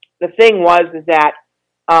the thing is that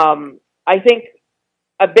I think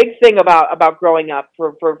a big thing about growing up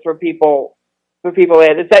for people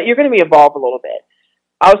is that you're going to be involved a little bit.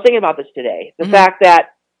 I was thinking about this today. The fact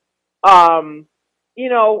that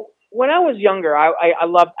when I was younger, I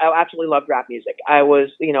absolutely loved rap music. I was,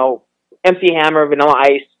 MC Hammer, Vanilla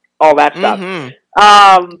Ice, all that stuff.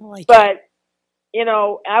 But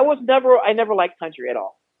I never liked country at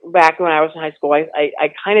all. Back when I was in high school,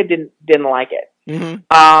 I kind of didn't like it. And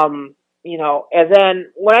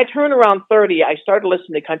then when I turned around 30, I started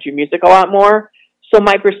listening to country music a lot more. So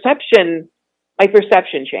my perception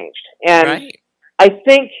changed. And I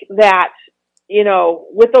think that,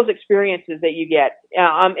 with those experiences that you get,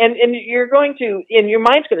 and you're going to, and your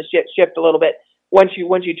mind's going to shift a little bit once you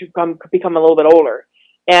become a little bit older.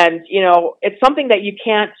 And, it's something that you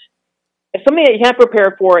can't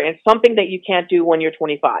prepare for, and something that you can't do when you're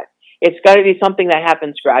 25. It's got to be something that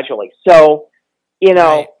happens gradually. So,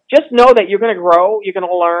 just know that you're going to grow, you're going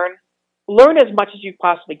to learn as much as you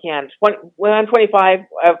possibly can. When I'm 25,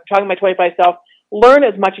 talking to my 25 self, learn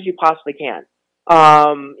as much as you possibly can.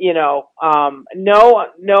 Know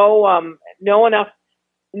enough,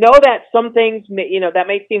 know that some things that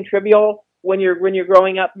may seem trivial when you're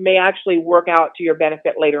growing up may actually work out to your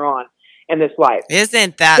benefit later on in this life.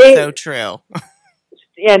 Isn't that Stay so true?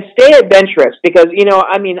 and stay adventurous, because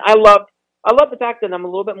I love the fact that I'm a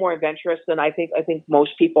little bit more adventurous than I think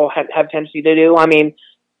most people have tendency to do. I mean,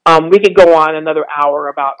 we could go on another hour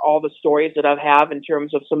about all the stories that I have in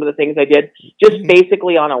terms of some of the things I did just Mhm.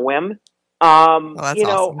 basically on a whim. Well, that's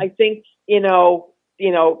awesome. I think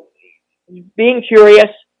being curious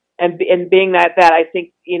and being that I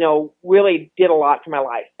think really did a lot for my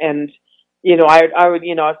life. And I would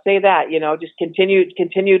say that just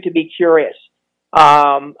continue to be curious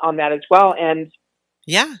on that as well. And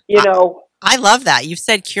Yeah. you know I love that. You've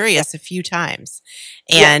said yeah, curious a few times,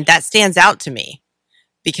 yes, and that stands out to me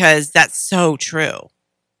because that's so true.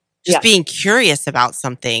 Just yes, being curious about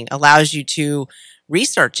something allows you to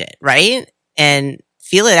research it, right? And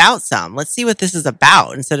feel it out some. Let's see what this is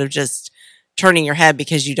about instead of just turning your head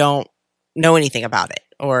because you don't know anything about it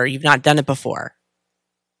or you've not done it before.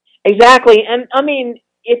 exactly. And I mean,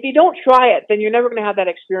 if you don't try it, then you're never going to have that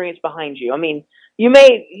experience behind you. I mean, you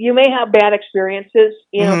may have bad experiences,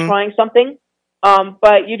 Hmm. trying something.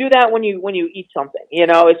 But you do that when you eat something.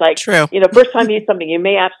 It's like, True. first time you eat something, you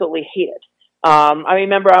may absolutely hate it. I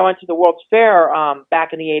remember I went to the World's Fair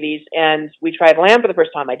back in the '80s, and we tried lamb for the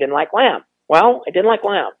first time. I didn't like lamb. Well, I didn't like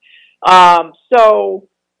lamb. I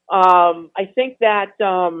think that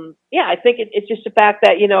I think it's just the fact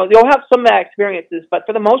that you'll have some bad experiences, but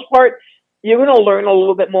for the most part, you're going to learn a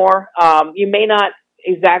little bit more. You may not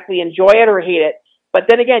exactly enjoy it or hate it, but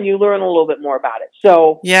then again, you learn a little bit more about it.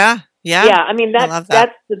 So Yeah. Yeah. yeah, I mean I love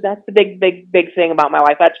that. that's the big thing about my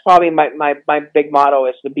life. That's probably my big motto,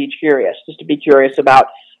 is to be curious, just to be curious about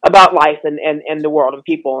life and the world and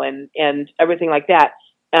people and everything like that.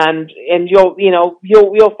 And you'll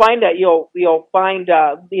find that you'll find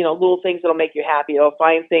little things that'll make you happy. You'll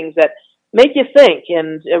find things that make you think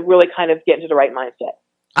and really kind of get into the right mindset.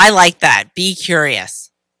 I like that. Be curious.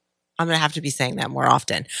 I'm going to have to be saying that more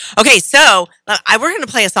often. Okay, so we're going to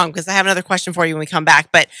play a song because I have another question for you when we come back.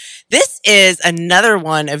 But this is another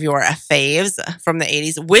one of your faves from the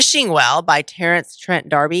 80s, Wishing Well by Terrence Trent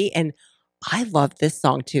D'Arby. And I love this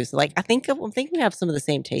song too. So, I think we have some of the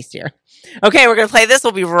same taste here. Okay, we're going to play this.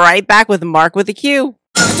 We'll be right back with Mark with the Q.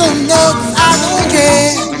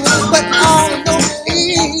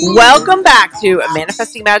 Welcome back to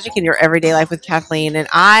Manifesting Magic in Your Everyday Life with Kathleen. And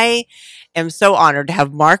I am so honored to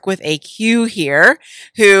have Mark with a Q here,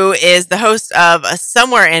 who is the host of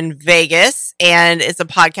Somewhere in Vegas. And it's a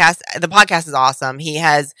podcast. The podcast is awesome. He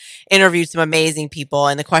has interviewed some amazing people,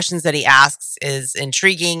 and the questions that he asks is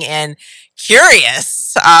intriguing and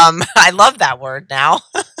curious. I love that word now.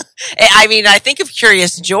 I mean, I think of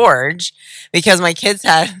Curious George because my kids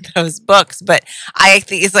had those books, but I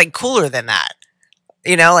think it's cooler than that.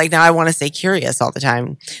 Now I want to say curious all the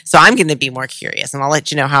time. So I'm going to be more curious, and I'll let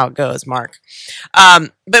you know how it goes, Mark.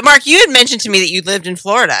 But Mark, you had mentioned to me that you lived in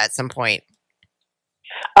Florida at some point.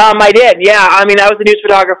 I did, yeah. I mean, I was a news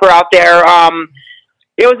photographer out there.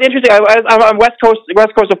 It was interesting. I'm on west coast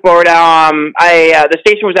of Florida. The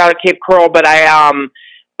station was out at Cape Coral, but I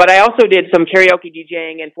also did some karaoke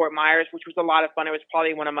DJing in Fort Myers, which was a lot of fun. It was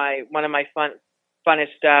probably one of my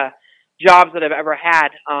funnest jobs that I've ever had,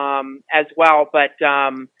 as well.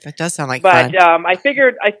 That does sound like fun. I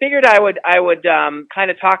figured I would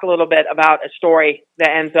kind of talk a little bit about a story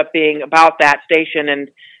that ends up being about that station,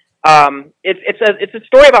 and it's a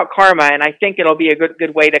story about karma, and I think it'll be a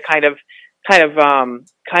good way to kind of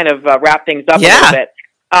wrap things up a little bit.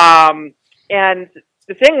 And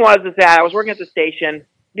the thing is that I was working at the station.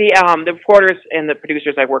 The reporters and the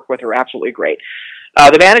producers I worked with were absolutely great.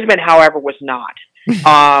 The management, however, was not.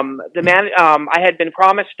 I had been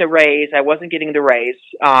promised a raise. I wasn't getting the raise.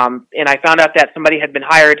 And I found out that somebody had been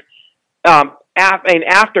hired,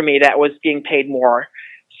 after me that was being paid more.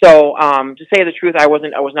 So, to say the truth, I was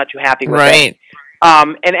not too happy with it.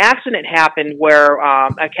 An accident happened where,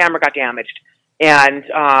 a camera got damaged, and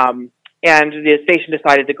the station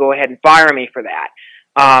decided to go ahead and fire me for that.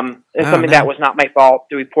 It's something that was not my fault.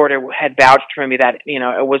 The reporter had vouched for me that,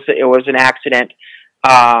 it was an accident.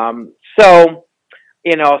 So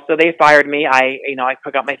they fired me. I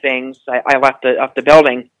picked up my things. I left the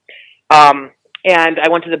building. And I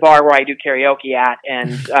went to the bar where I do karaoke at,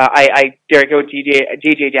 and I dare go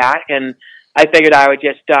DJ Jack, and I figured I would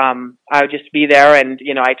just be there, and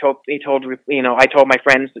I told my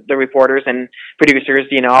friends, the reporters and producers,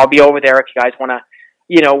 I'll be over there if you guys want to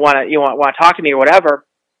talk to me or whatever.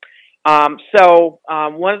 So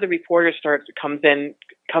one of the reporters comes in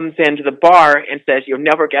comes into the bar and says, "You'll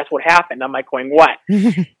never guess what happened." I'm like, going, "What?"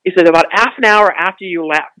 He said, "About half an hour after you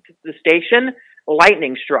left the station,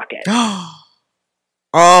 lightning struck it."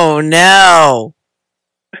 Oh no!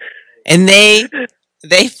 And they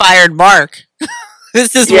fired Mark.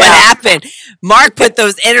 This is what happened. Mark put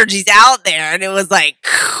those energies out there, and it was like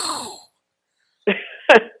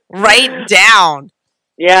right down.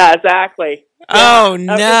 Yeah, exactly. Oh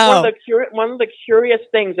no! One of the curious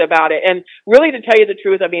things about it, and really, to tell you the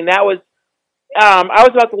truth, I mean, that was I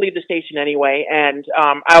was about to leave the station anyway, and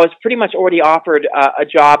I was pretty much already offered a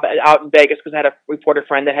job out in Vegas because I had a reporter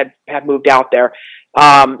friend that had moved out there.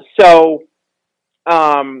 So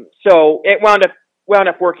it wound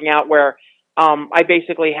up working out where I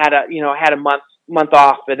basically had a month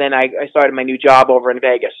off, and then I started my new job over in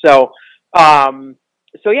Vegas.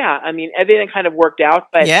 So yeah, I mean, everything kind of worked out,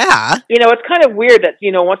 but yeah, it's kind of weird that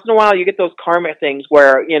once in a while you get those karma things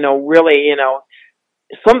where really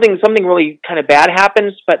something really kind of bad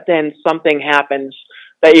happens, but then something happens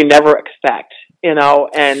that you never expect, and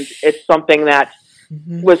it's something that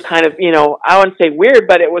was kind of, I wouldn't say weird,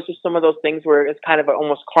 but it was just some of those things where it's kind of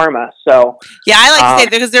almost karma. So yeah, I like to say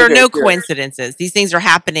because there are no coincidences. These things are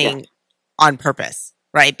happening on purpose,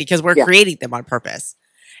 right? Because we're creating them on purpose.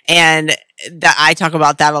 And that I talk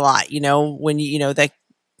about that a lot, when the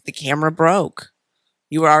camera broke,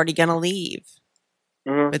 you were already going to leave,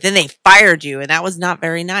 but then they fired you, and that was not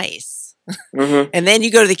very nice. And then you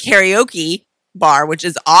go to the karaoke bar, which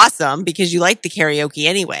is awesome because you like the karaoke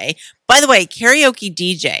anyway. By the way, karaoke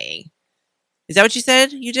DJing, is that what you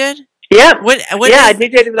said you did? Yeah. What yeah, I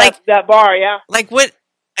DJed that bar, yeah. Like what?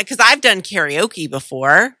 Because I've done karaoke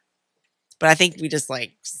before, but I think we just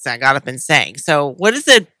got up and sang. So what does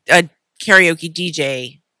a karaoke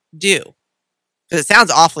DJ do? Because it sounds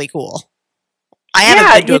awfully cool. I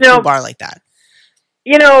haven't been to a cool bar like that.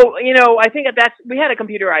 I think we had a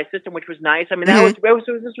computerized system, which was nice. I mean, this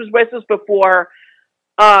was before,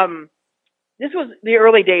 this was the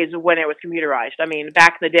early days of when it was computerized. I mean,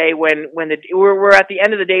 back in the day when we're at the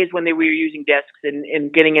end of the days when they were using discs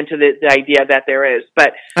and getting into the idea that there is,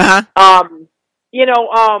 but,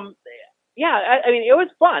 yeah, I mean, it was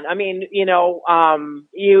fun. I mean,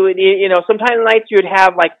 sometimes nights you would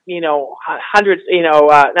have hundreds,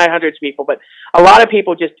 not hundreds of people, but a lot of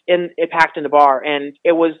people just packed in the bar, and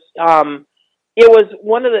it was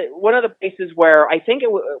one of the places where I think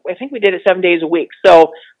we did it 7 days a week.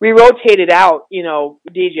 So we rotated out,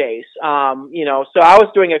 DJs, so I was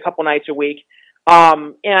doing it a couple nights a week,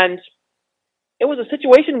 and it was a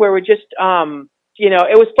situation where we just,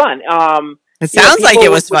 it was fun. It sounds like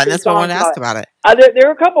it was fun. That's why I wanted to ask about it. There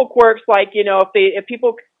were a couple of quirks, like if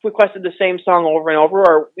people requested the same song over and over,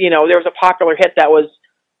 or there was a popular hit that was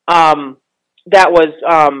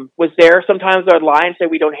there. Sometimes I'd lie and say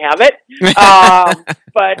we don't have it,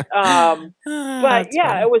 but yeah, funny.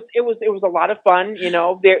 it was a lot of fun.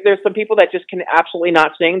 There's some people that just can absolutely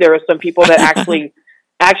not sing. There are some people that actually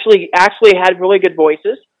had really good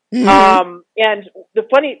voices. And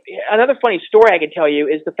another funny story I can tell you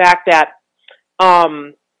is the fact that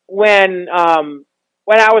when I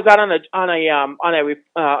was out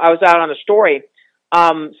I was out on a story,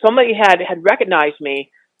 somebody had recognized me,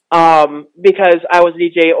 because I was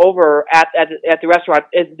DJ over at the restaurant.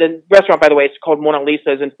 The restaurant, by the way, it's called Mona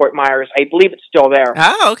Lisa's in Fort Myers. I believe it's still there.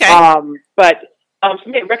 Oh, okay. But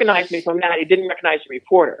somebody recognized me from that. He didn't recognize the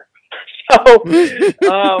reporter. So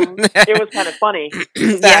it was kind of funny.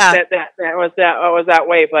 That was that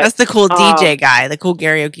way. But that's the cool DJ guy, the cool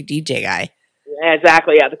karaoke DJ guy.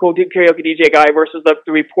 Exactly, yeah, the cool karaoke DJ guy versus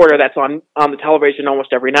the reporter that's on the television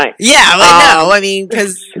almost every night. Yeah, I know. I mean,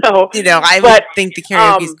 because I would think the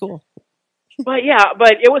karaoke is cool. But yeah,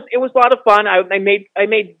 but it was a lot of fun. I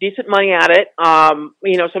made decent money at it.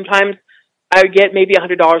 Sometimes I would get maybe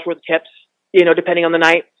 $100 worth of tips, depending on the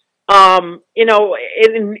night. It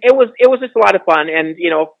was just a lot of fun, and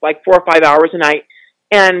 4 or 5 hours a night.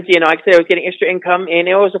 And, like I said, I was getting extra income, and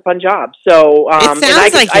it was a fun job. So, it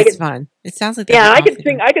sounds like it's fun. It sounds like I can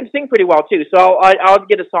sing. I can sing pretty well too. So I'll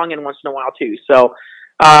get a song in once in a while too. So,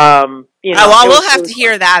 we'll have to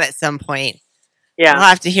hear that at some point. Yeah, we'll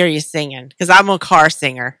have to hear you singing because I'm a car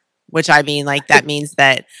singer, which I mean, that means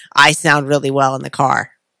that I sound really well in the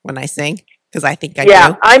car when I sing because I think I do.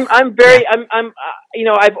 Yeah, I'm very. Yeah. I'm.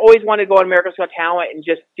 I've always wanted to go on America's Got Talent and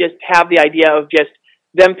just have the idea of just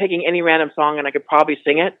them picking any random song and I could probably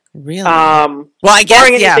sing it. Really? Well, I guess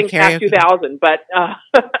anything past 2000, but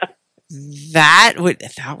that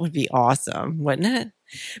would be awesome, wouldn't it?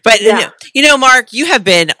 But Mark, you have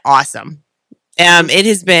been awesome. It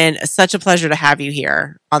has been such a pleasure to have you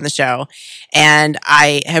here on the show, and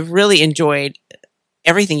I have really enjoyed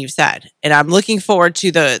everything you've said, and I'm looking forward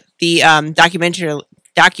to the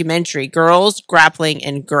documentary Girls, Grappling,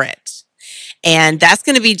 and Grit. And that's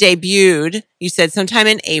going to be debuted, you said, sometime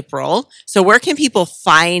in April. So where can people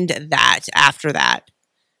find that after that?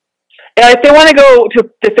 If they want to go to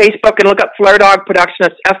Facebook and look up Flare Dog Productions,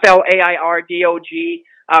 FLAIRDOG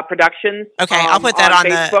Productions. Okay, I'll put that on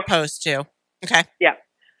Facebook. The post too. Okay. Yeah.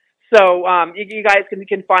 So you guys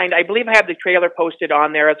can find, I believe I have the trailer posted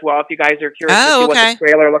on there as well if you guys are curious to see what the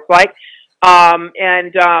trailer looks like.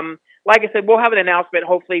 Like I said, we'll have an announcement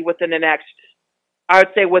hopefully within the next March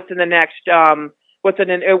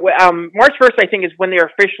 1st, I think, is when they're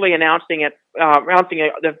officially announcing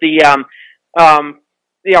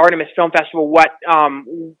the Artemis Film Festival, what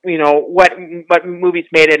movies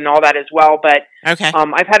made it and all that as well. But okay.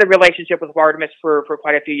 I've had a relationship with Artemis for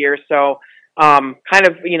quite a few years, so I'm kind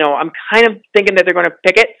of thinking that they're going to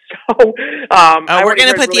pick it. So we're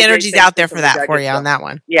going to put the energies out there for that for you on that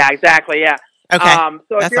one. Yeah, exactly. Yeah. Okay.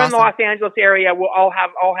 So if you're in the Los Angeles area, I'll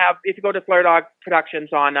have if you go to Flare Dog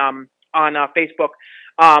Productions on Facebook,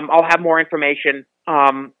 I'll have more information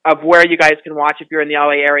of where you guys can watch if you're in the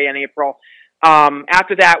LA area in April.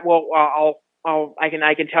 After that, I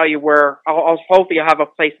can tell you where. I'll hopefully have a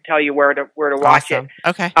place to tell you where to watch it.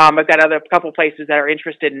 Okay. I've got a couple places that are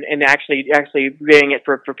interested in actually viewing it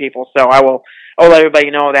for people. So I'll let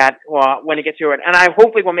everybody know that when it gets to it, and I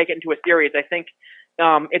hopefully will make it into a series. I think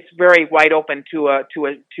it's very wide open to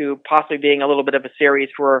possibly being a little bit of a series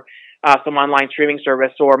for some online streaming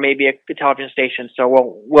service or maybe a television station. So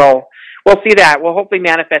we'll see that. We'll hopefully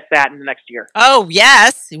manifest that in the next year. Oh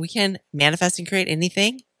yes, we can manifest and create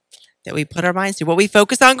anything that we put our minds to. What we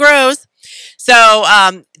focus on grows. So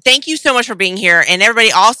thank you so much for being here. And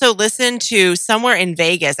everybody also listen to Somewhere in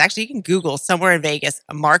Vegas. Actually, you can Google Somewhere in Vegas,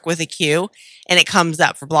 Mark with a Q, and it comes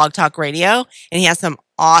up for Blog Talk Radio. And he has some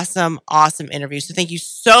awesome interviews. So thank you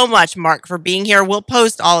so much, Mark, for being here. We'll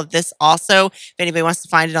post all of this also if anybody wants to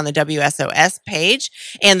find it on the WSOS page.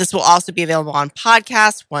 And this will also be available on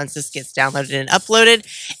podcast once this gets downloaded and uploaded.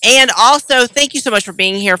 And also, thank you so much for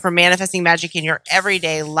being here for Manifesting Magic in Your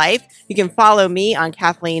Everyday Life. You can follow me on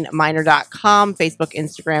KathleenMiner.com, Facebook,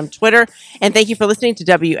 Instagram, Twitter. And thank you for listening to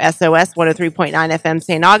WSOS 103.9 FM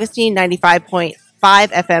St. Augustine, 95.5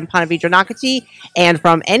 FM Ponte Vedra Nocatee, and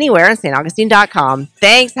from anywhere on staugustine.com.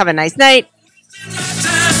 Thanks. Have a nice night.